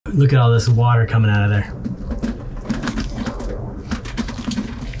Look at all this water coming out of there.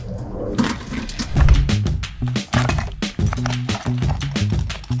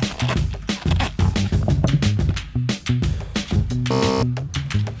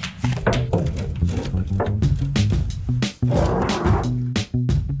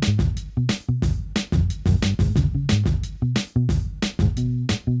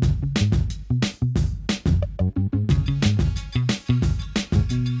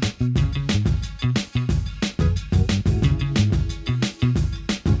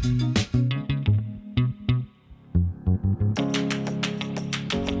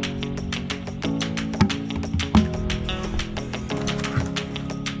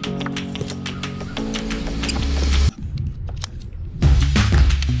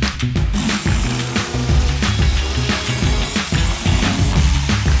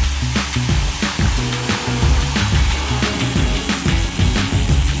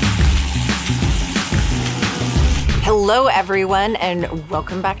 Hello everyone and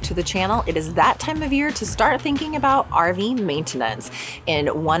welcome back to the channel. It is that time of year to start thinking about RV maintenance. And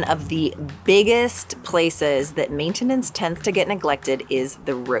one of the biggest places that maintenance tends to get neglected is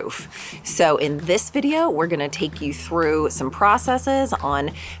the roof. So in this video, we're gonna take you through some processes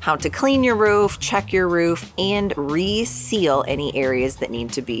on how to clean your roof, check your roof, and reseal any areas that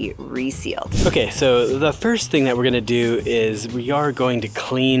need to be resealed. Okay, so the first thing that we're gonna do is we are going to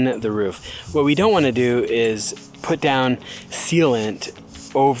clean the roof. What we don't wanna do is put down sealant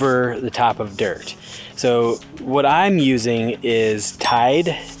over the top of dirt. So what I'm using is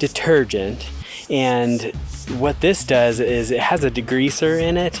Tide detergent, and what this does is it has a degreaser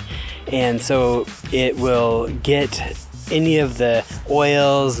in it, and so it will get any of the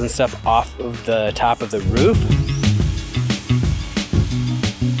oils and stuff off of the top of the roof.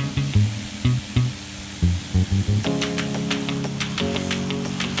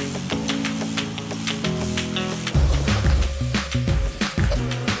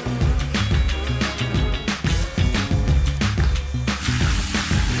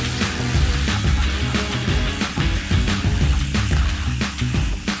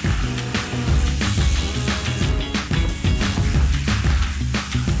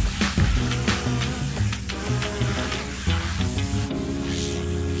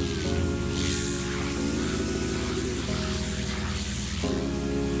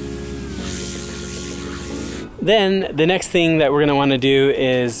 Then the next thing that we're going to want to do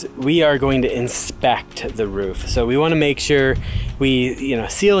is we are going to inspect the roof. So we want to make sure we,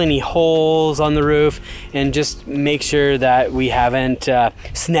 seal any holes on the roof and just make sure that we haven't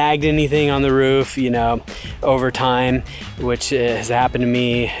snagged anything on the roof, over time, which has happened to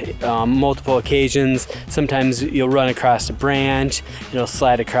me on multiple occasions. Sometimes you'll run across a branch, it'll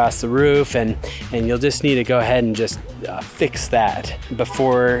slide across the roof, and you'll just need to go ahead and just fix that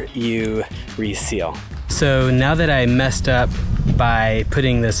before you reseal. So now that I messed up by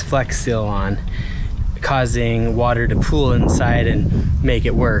putting this Flex Seal on, causing water to pool inside and make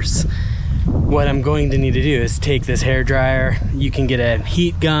it worse, what I'm going to need to do is take this hair dryer. You can get a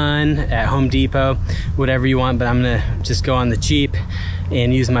heat gun at Home Depot, whatever you want, but I'm gonna just go on the cheap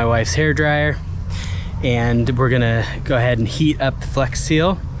and use my wife's hair dryer. And we're gonna go ahead and heat up the Flex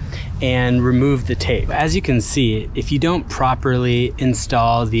Seal and remove the tape. As you can see, if you don't properly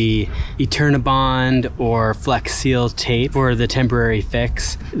install the Eternabond or Flex Seal tape for the temporary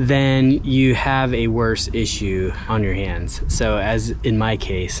fix, then you have a worse issue on your hands. So as in my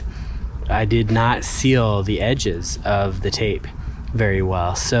case, I did not seal the edges of the tape very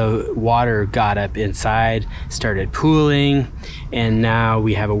well. So water got up inside, started pooling, and now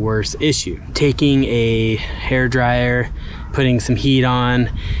we have a worse issue. Taking a hair dryer, putting some heat on,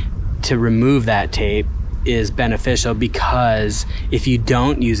 to remove that tape is beneficial, because if you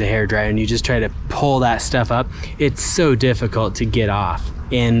don't use a hairdryer and you just try to pull that stuff up, it's so difficult to get off.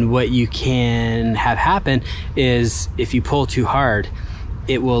 And what you can have happen is if you pull too hard,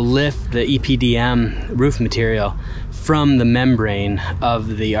 it will lift the EPDM roof material from the membrane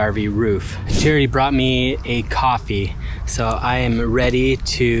of the RV roof. Charity brought me a coffee, so I am ready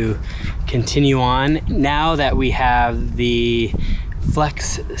to continue on. Now that we have the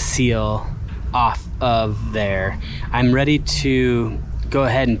Flex Seal off of there, I'm ready to go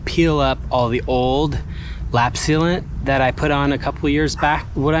ahead and peel up all the old lap sealant that I put on a couple years back.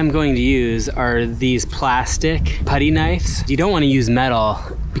 What I'm going to use are these plastic putty knives. You don't want to use metal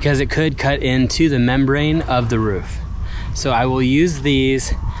because it could cut into the membrane of the roof. So I will use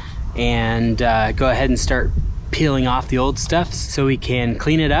these and go ahead and start peeling off the old stuff so we can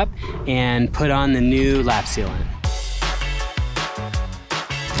clean it up and put on the new lap sealant.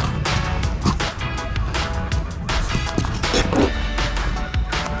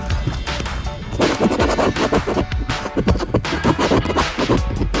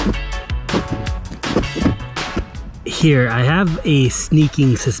 here, I have a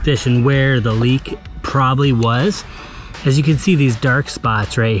sneaking suspicion where the leak probably was. As you can see these dark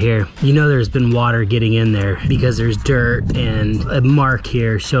spots right here, you know there's been water getting in there because there's dirt and a mark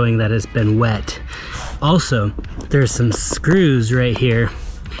here showing that it's been wet. Also, there's some screws right here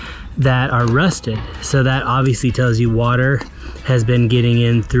that are rusted. So that obviously tells you water has been getting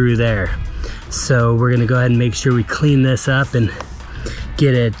in through there. So we're gonna go ahead and make sure we clean this up and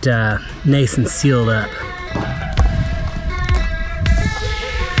get it nice and sealed up.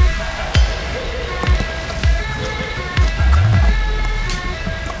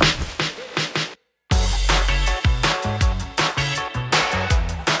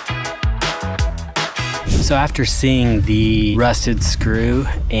 So after seeing the rusted screw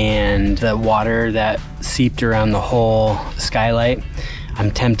and the water that seeped around the whole skylight,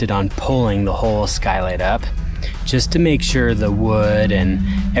 I'm tempted on pulling the whole skylight up just to make sure the wood and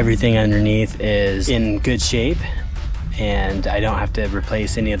everything underneath is in good shape and I don't have to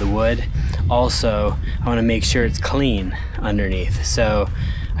replace any of the wood. Also, I want to make sure it's clean underneath, so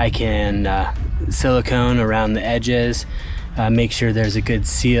I can silicone around the edges, make sure there's a good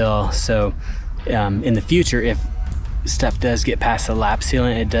seal, so in the future, if stuff does get past the lap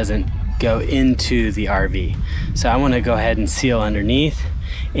sealant, it doesn't go into the RV. So I want to go ahead and seal underneath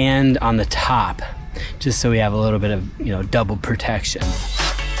and on the top, just so we have a little bit of, you know, double protection.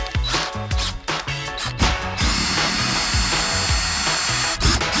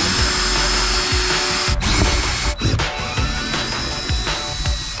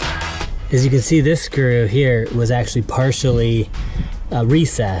 As you can see, this screw here was actually partially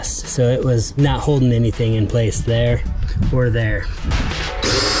recessed, so it was not holding anything in place there or there.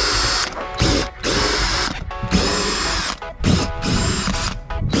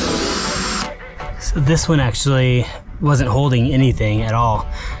 So this one actually wasn't holding anything at all.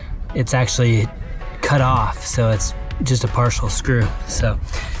 It's actually cut off, so it's just a partial screw. So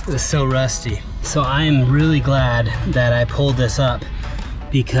it was so rusty. So I'm really glad that I pulled this up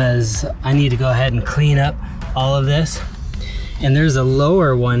because I need to go ahead and clean up all of this. And there's a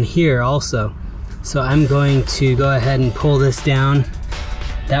lower one here also. So I'm going to go ahead and pull this down.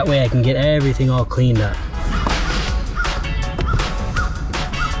 That way I can get everything all cleaned up.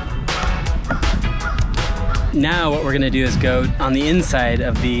 Now what we're gonna do is go on the inside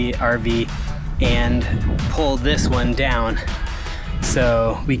of the RV and pull this one down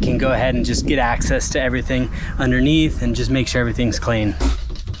so we can go ahead and just get access to everything underneath and just make sure everything's clean.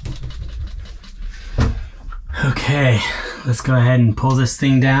 Okay, let's go ahead and pull this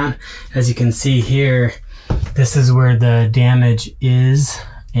thing down. As you can see here, this is where the damage is,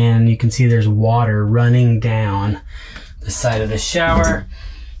 and you can see there's water running down the side of the shower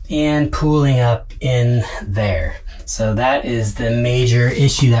and pooling up in there. So that is the major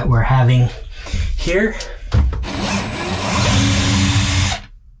issue that we're having here.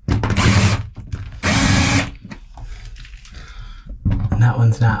 That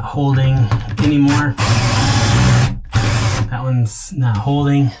one's not holding anymore. That one's not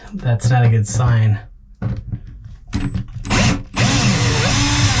holding. That's not a good sign.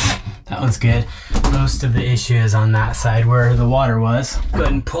 That one's good. Most of the issue is on that side where the water was. Go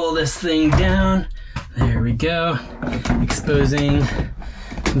ahead and pull this thing down. There we go. Exposing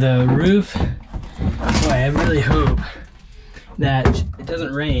the roof. Boy, I really hope that it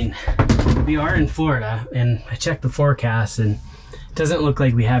doesn't rain. We are in Florida, and I checked the forecast, and it doesn't look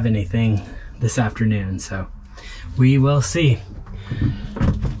like we have anything this afternoon, so we will see.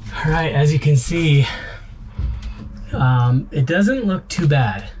 All right, as you can see, it doesn't look too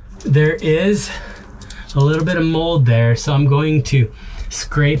bad. There is a little bit of mold there, so I'm going to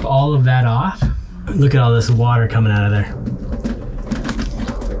scrape all of that off. Look at all this water coming out of there.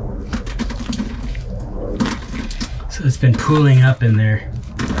 So it's been pooling up in there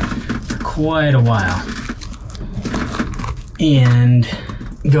for quite a while and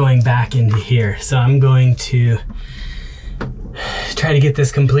going back into here. So I'm going to try to get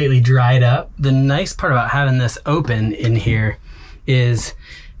this completely dried up. The nice part about having this open in here is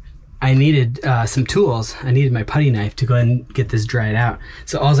I needed some tools. I needed my putty knife to go ahead and get this dried out.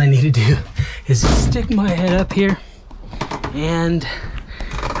 So all I need to do is just stick my head up here, and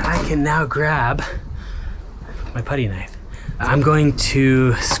I can now grab my putty knife. I'm going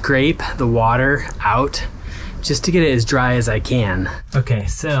to scrape the water out just to get it as dry as I can. Okay,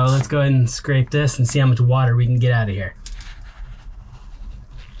 so let's go ahead and scrape this and see how much water we can get out of here.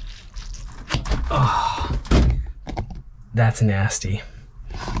 Oh, that's nasty.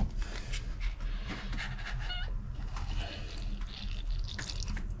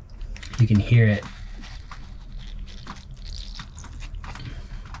 You can hear it.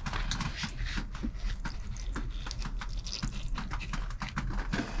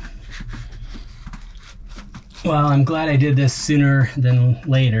 Well, I'm glad I did this sooner than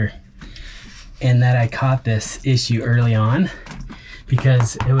later and that I caught this issue early on,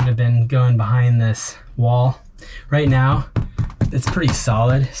 because it would have been going behind this wall. Right now, it's pretty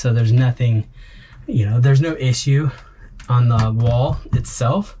solid, so there's nothing, you know, there's no issue on the wall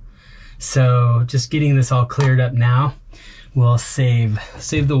itself. So just getting this all cleared up now will save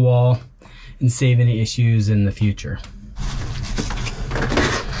the wall and save any issues in the future.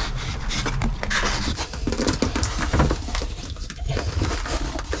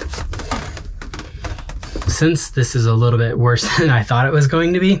 Since this is a little bit worse than I thought it was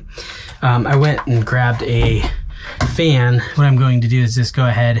going to be, I went and grabbed a fan. What I'm going to do is just go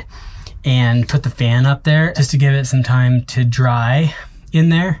ahead and put the fan up there just to give it some time to dry in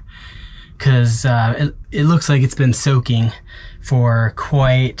there, because it looks like it's been soaking for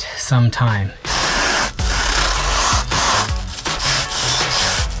quite some time.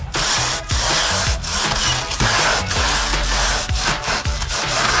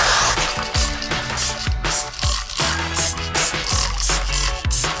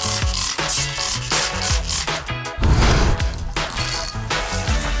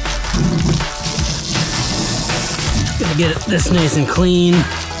 Get this nice and clean. Can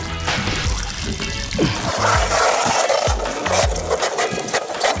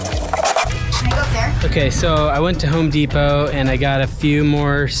I go up there? Okay, so I went to Home Depot and I got a few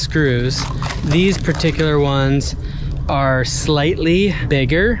more screws. These particular ones are slightly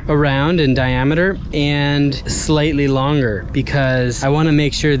bigger around in diameter and slightly longer, because I want to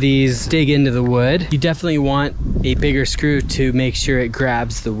make sure these dig into the wood. You definitely want a bigger screw to make sure it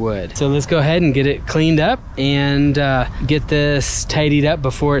grabs the wood. So let's go ahead and get it cleaned up and get this tidied up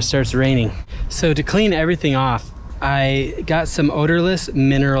before it starts raining. So to clean everything off, I got some odorless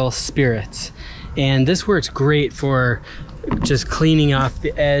mineral spirits, and this works great for just cleaning off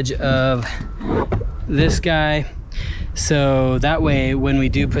the edge of this guy. So that way, when we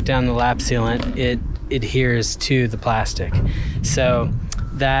do put down the lap sealant, it adheres to the plastic. So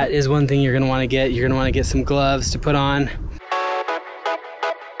that is one thing you're gonna wanna get. You're gonna wanna get some gloves to put on.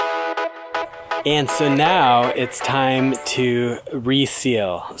 And so now it's time to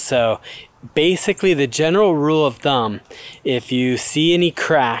reseal. So basically the general rule of thumb, if you see any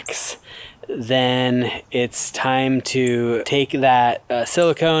cracks, then it's time to take that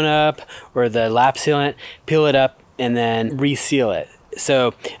silicone up or the lap sealant, peel it up, and then reseal it.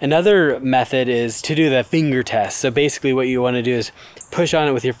 So another method is to do the finger test. So basically what you want to do is push on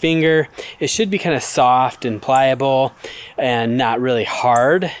it with your finger. It should be kind of soft and pliable and not really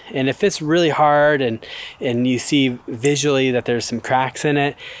hard. And if it's really hard and you see visually that there's some cracks in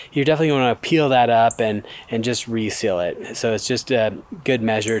it, you definitely want to peel that up and just reseal it. So it's just a good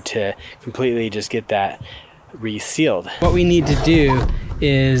measure to completely just get that resealed. What we need to do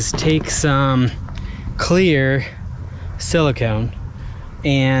is take some clear silicone,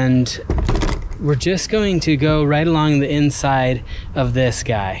 and we're just going to go right along the inside of this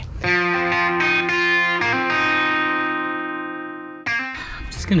guy.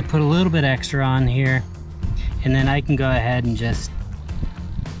 I'm just gonna put a little bit extra on here, and then I can go ahead and just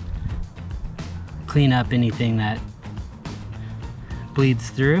clean up anything that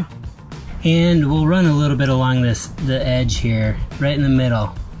bleeds through. And we'll run a little bit along the edge here, right in the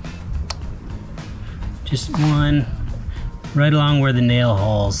middle. Just one right along where the nail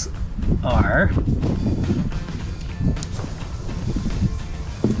holes are.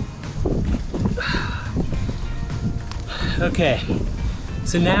 Okay,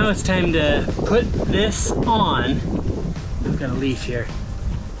 so now it's time to put this on. I've got a leaf here.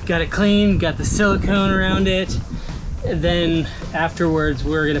 Got it clean, got the silicone around it. And then afterwards,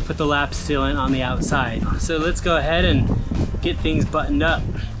 we're gonna put the lap sealant on the outside. So let's go ahead and get things buttoned up.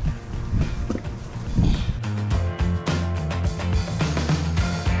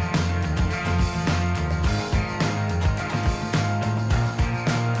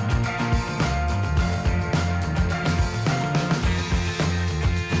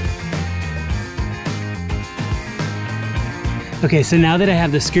 Okay, so now that I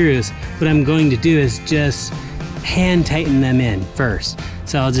have the screws, what I'm going to do is just hand tighten them in first.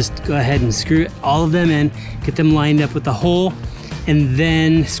 So I'll just go ahead and screw all of them in, get them lined up with the hole, and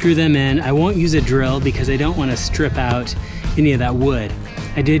then screw them in. I won't use a drill because I don't want to strip out any of that wood.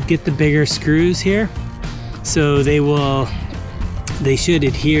 I did get the bigger screws here, so they should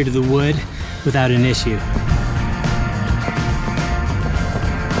adhere to the wood without an issue.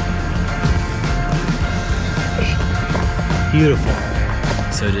 Beautiful.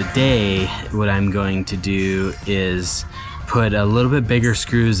 So today, what I'm going to do is put a little bit bigger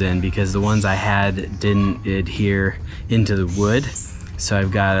screws in because the ones I had didn't adhere into the wood. So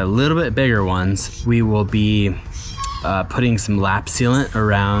I've got a little bit bigger ones. We will be putting some lap sealant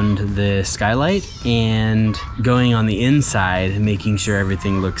around the skylight and going on the inside, making sure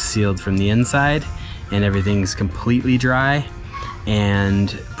everything looks sealed from the inside and everything's completely dry,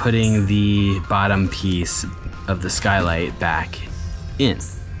 and putting the bottom piece of the skylight back in.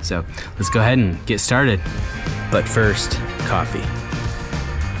 So let's go ahead and get started. But first, coffee.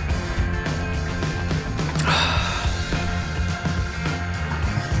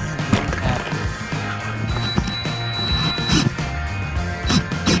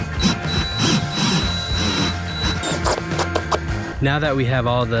 Now that we have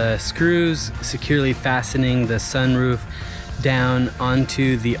all the screws securely fastening the sunroof down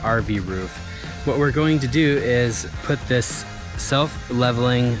onto the RV roof, what we're going to do is put this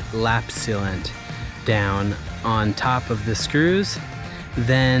self-leveling lap sealant down on top of the screws,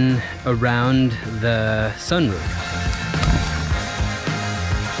 then around the sunroof.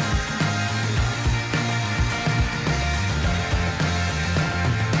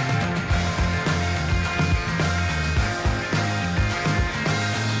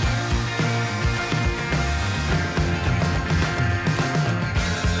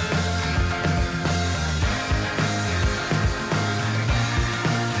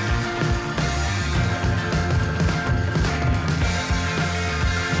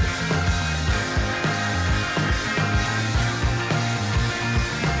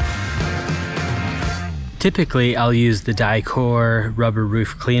 Typically, I'll use the Dicor rubber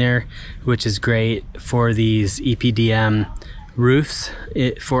roof cleaner, which is great for these EPDM roofs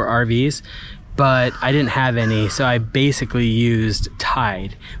for RVs, but I didn't have any, so I basically used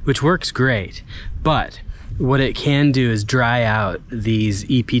Tide, which works great. But what it can do is dry out these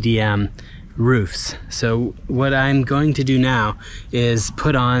EPDM roofs. So what I'm going to do now is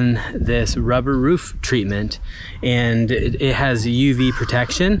put on this rubber roof treatment, and it has UV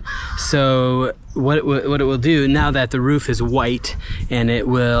protection. So what it will do, now that the roof is white and it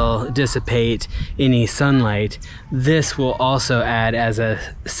will dissipate any sunlight, this will also add as a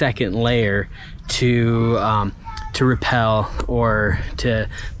second layer to repel or to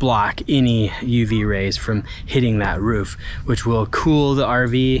block any UV rays from hitting that roof, which will cool the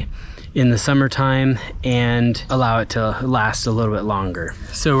RV in the summertime and allow it to last a little bit longer.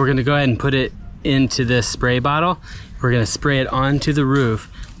 So we're gonna go ahead and put it into this spray bottle. We're gonna spray it onto the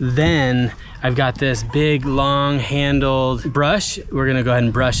roof. Then I've got this big long handled brush. We're gonna go ahead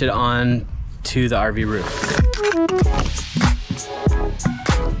and brush it on to the RV roof.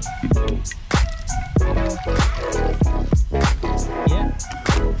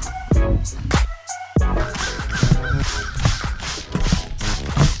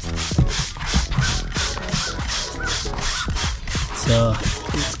 So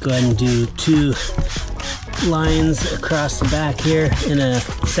let's go ahead and do 2 lines across the back here in a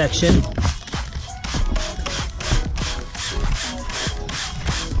section.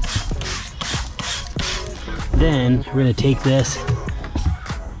 Then we're gonna take this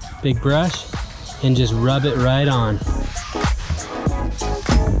big brush and just rub it right on.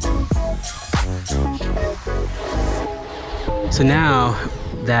 So now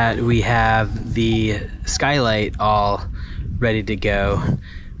that we have the skylight all ready to go,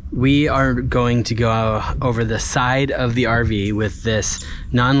 we are going to go over the side of the RV with this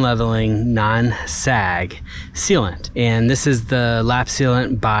non-leveling, non-sag sealant. And this is the lap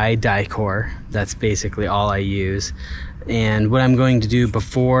sealant by Dicor. That's basically all I use. And what I'm going to do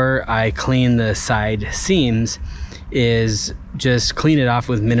before I clean the side seams is just clean it off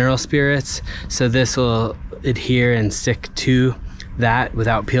with mineral spirits, so this will adhere and stick to that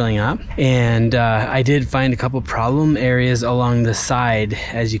without peeling up. And I did find a couple problem areas along the side.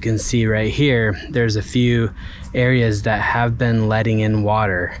 As you can see right here, there's a few areas that have been letting in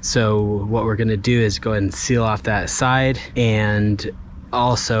water. So what we're gonna do is go ahead and seal off that side, and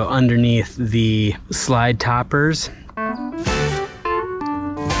also underneath the slide toppers.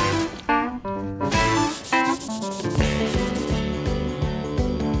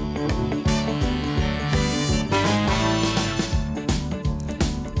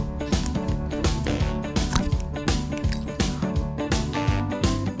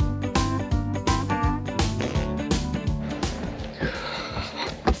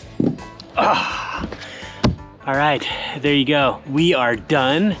 All right, there you go. We are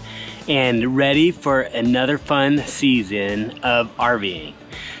done and ready for another fun season of RVing.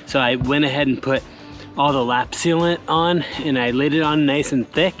 So I went ahead and put all the lap sealant on, and I laid it on nice and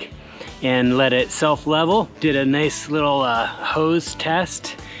thick and let it self-level. Did a nice little hose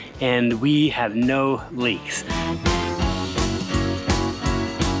test, and we have no leaks.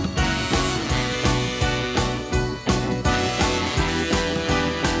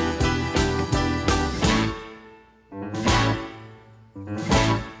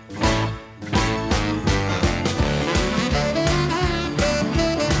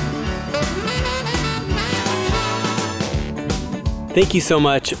 Thank you so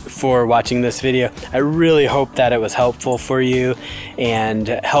much for watching this video. I really hope that it was helpful for you and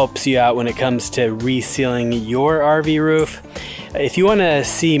helps you out when it comes to resealing your RV roof. If you want to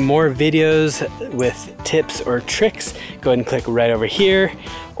see more videos with tips or tricks, go ahead and click right over here.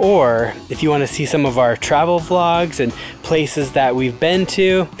 Or if you want to see some of our travel vlogs and places that we've been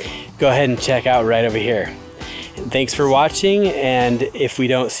to, go ahead and check out right over here. Thanks for watching, and if we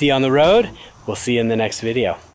don't see you on the road, we'll see you in the next video.